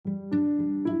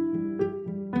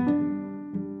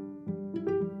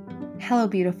Hello,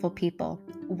 beautiful people.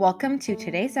 Welcome to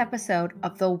today's episode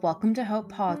of the Welcome to Hope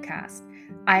podcast.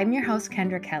 I am your host,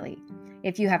 Kendra Kelly.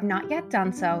 If you have not yet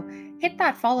done so, hit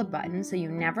that follow button so you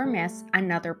never miss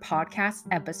another podcast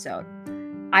episode.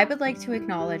 I would like to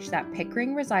acknowledge that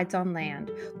Pickering resides on land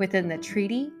within the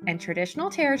treaty and traditional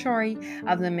territory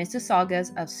of the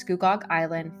Mississaugas of Scugog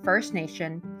Island First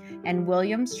Nation and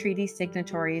Williams Treaty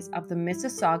signatories of the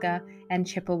Mississauga and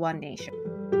Chippewa Nation.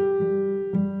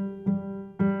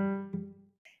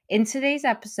 In today's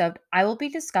episode, I will be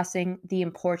discussing the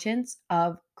importance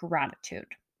of gratitude.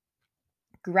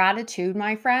 Gratitude,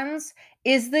 my friends,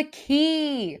 is the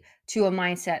key to a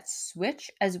mindset switch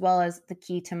as well as the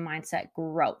key to mindset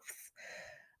growth.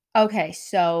 Okay,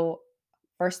 so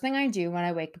first thing I do when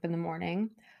I wake up in the morning,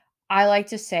 I like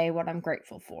to say what I'm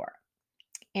grateful for.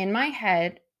 In my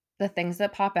head, the things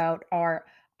that pop out are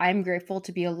I'm grateful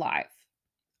to be alive.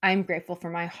 I'm grateful for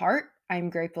my heart. I'm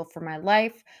grateful for my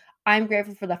life. I'm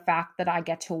grateful for the fact that I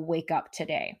get to wake up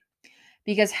today.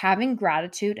 Because having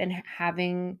gratitude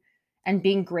and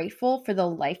being grateful for the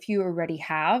life you already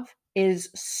have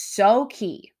is so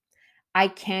key. I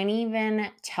can't even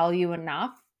tell you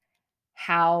enough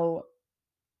how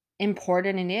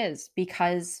important it is,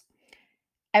 because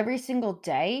every single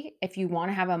day, if you want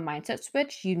to have a mindset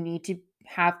switch, you need to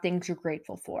have things you're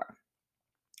grateful for.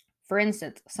 For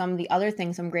instance, some of the other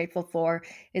things I'm grateful for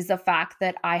is the fact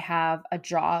that I have a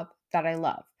job that I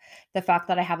love, the fact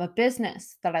that I have a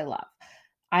business that I love.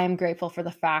 I am grateful for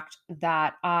the fact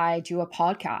that I do a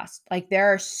podcast. Like,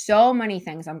 there are so many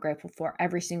things I'm grateful for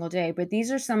every single day, but these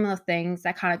are some of the things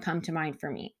that kind of come to mind for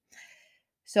me.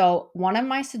 So, one of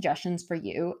my suggestions for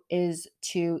you is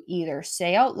to either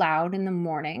say out loud in the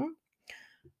morning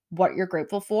what you're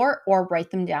grateful for or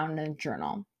write them down in a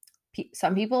journal.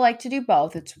 Some people like to do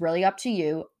both. It's really up to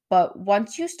you. But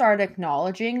once you start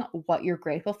acknowledging what you're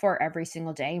grateful for every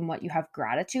single day and what you have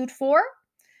gratitude for,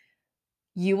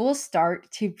 you will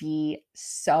start to be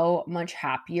so much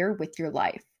happier with your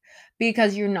life,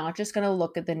 because you're not just going to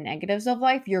look at the negatives of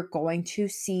life, you're going to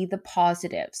see the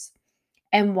positives.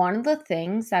 And one of the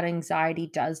things that anxiety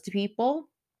does to people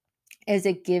is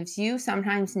it gives you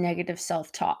sometimes negative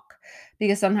self-talk,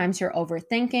 because sometimes you're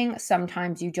overthinking,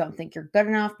 sometimes you don't think you're good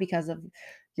enough because of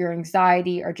your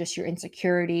anxiety or just your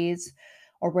insecurities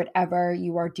or whatever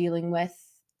you are dealing with.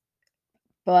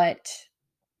 But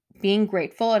being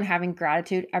grateful and having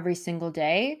gratitude every single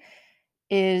day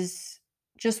is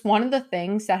just one of the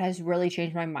things that has really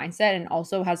changed my mindset and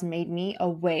also has made me a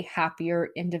way happier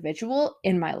individual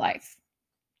in my life.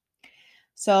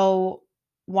 So,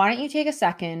 why don't you take a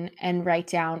second and write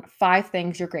down 5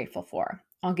 things you're grateful for?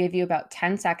 I'll give you about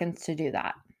 10 seconds to do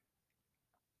that.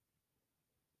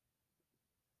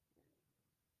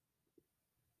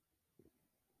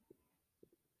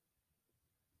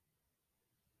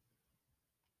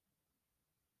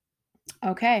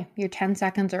 Okay, your 10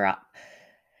 seconds are up.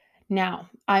 Now,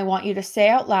 I want you to say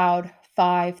out loud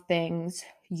 5 things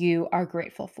you are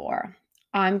grateful for.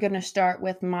 I'm going to start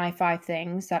with my 5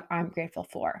 things that I'm grateful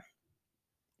for.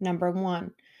 Number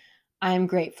 1, I am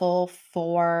grateful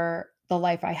for the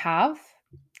life I have.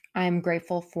 I am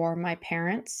grateful for my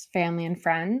parents, family, and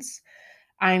friends.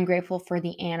 I am grateful for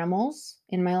the animals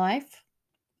in my life.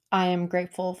 I am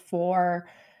grateful for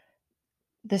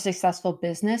the successful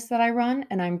business that I run,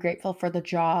 and I'm grateful for the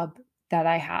job that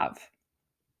I have.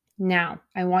 Now,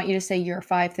 I want you to say your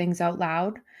 5 things out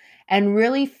loud and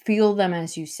really feel them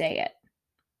as you say it.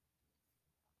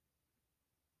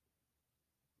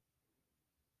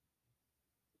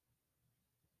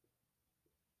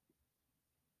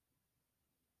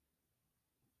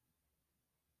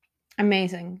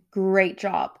 Amazing. Great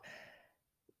job.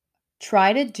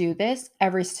 Try to do this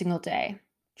every single day.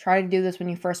 Try to do this when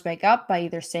you first wake up by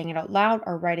either saying it out loud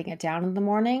or writing it down in the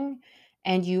morning,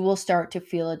 and you will start to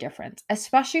feel a difference,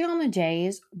 especially on the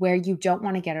days where you don't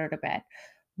want to get out of bed,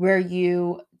 where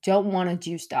you don't want to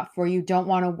do stuff, where you don't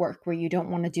want to work, where you don't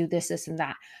want to do this, and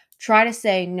that. Try to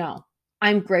say, no,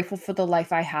 I'm grateful for the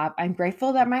life I have. I'm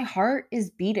grateful that my heart is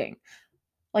beating.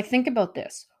 Like, think about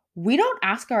this. We don't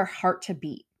ask our heart to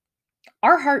beat.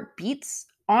 Our heart beats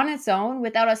on its own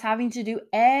without us having to do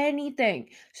anything.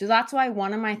 So that's why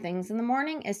one of my things in the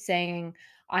morning is saying,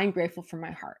 I'm grateful for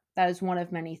my heart. That is one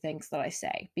of many things that I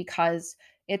say, because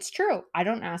it's true. I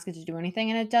don't ask it to do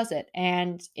anything and it does it.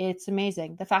 And it's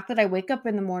amazing. The fact that I wake up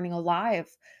in the morning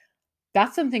alive,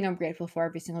 that's something I'm grateful for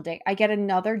every single day. I get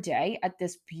another day at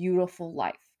this beautiful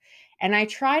life. And I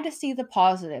try to see the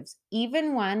positives,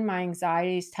 even when my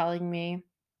anxiety is telling me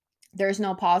there's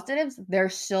no positives,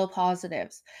 there's still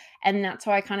positives. And that's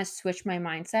how I kind of switch my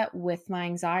mindset with my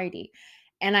anxiety.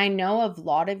 And I know a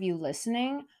lot of you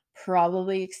listening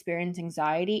probably experience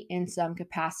anxiety in some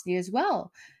capacity as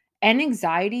well. And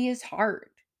anxiety is hard.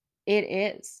 It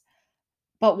is.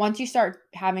 But once you start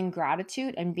having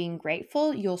gratitude and being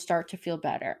grateful, you'll start to feel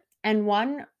better. And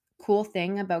one cool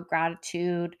thing about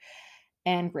gratitude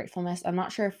and gratefulness, I'm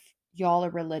not sure if y'all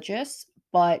are religious,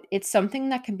 but it's something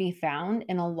that can be found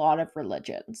in a lot of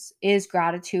religions, is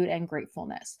gratitude and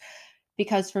gratefulness.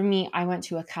 Because for me, I went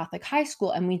to a Catholic high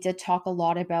school and we did talk a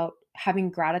lot about having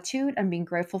gratitude and being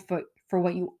grateful for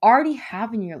what you already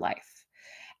have in your life.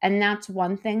 And that's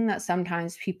one thing that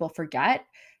sometimes people forget,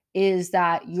 is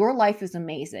that your life is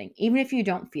amazing. Even if you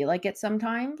don't feel like it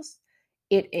sometimes,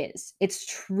 it is. It's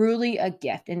truly a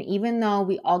gift. And even though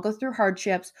we all go through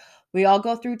hardships, we all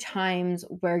go through times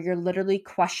where you're literally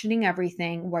questioning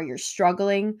everything, where you're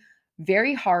struggling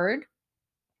very hard,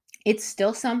 it's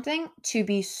still something to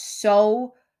be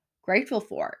so grateful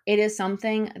for. It is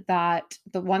something that,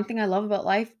 the one thing I love about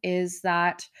life is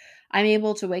that I'm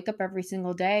able to wake up every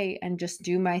single day and just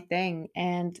do my thing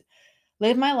and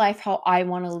live my life how I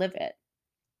want to live it.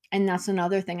 And that's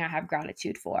another thing I have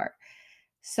gratitude for.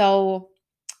 So,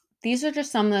 these are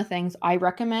just some of the things I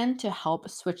recommend to help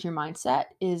switch your mindset,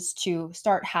 is to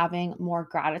start having more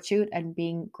gratitude and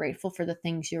being grateful for the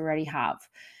things you already have.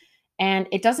 And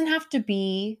it doesn't have to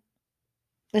be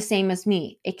the same as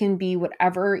me. It can be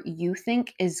whatever you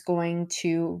think is going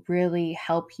to really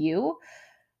help you.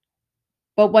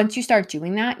 But once you start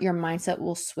doing that, your mindset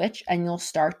will switch and you'll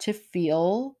start to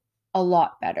feel a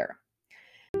lot better.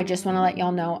 I just want to let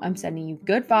y'all know I'm sending you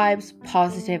good vibes,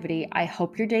 positivity. I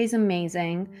hope your day's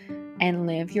amazing and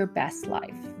live your best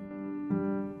life.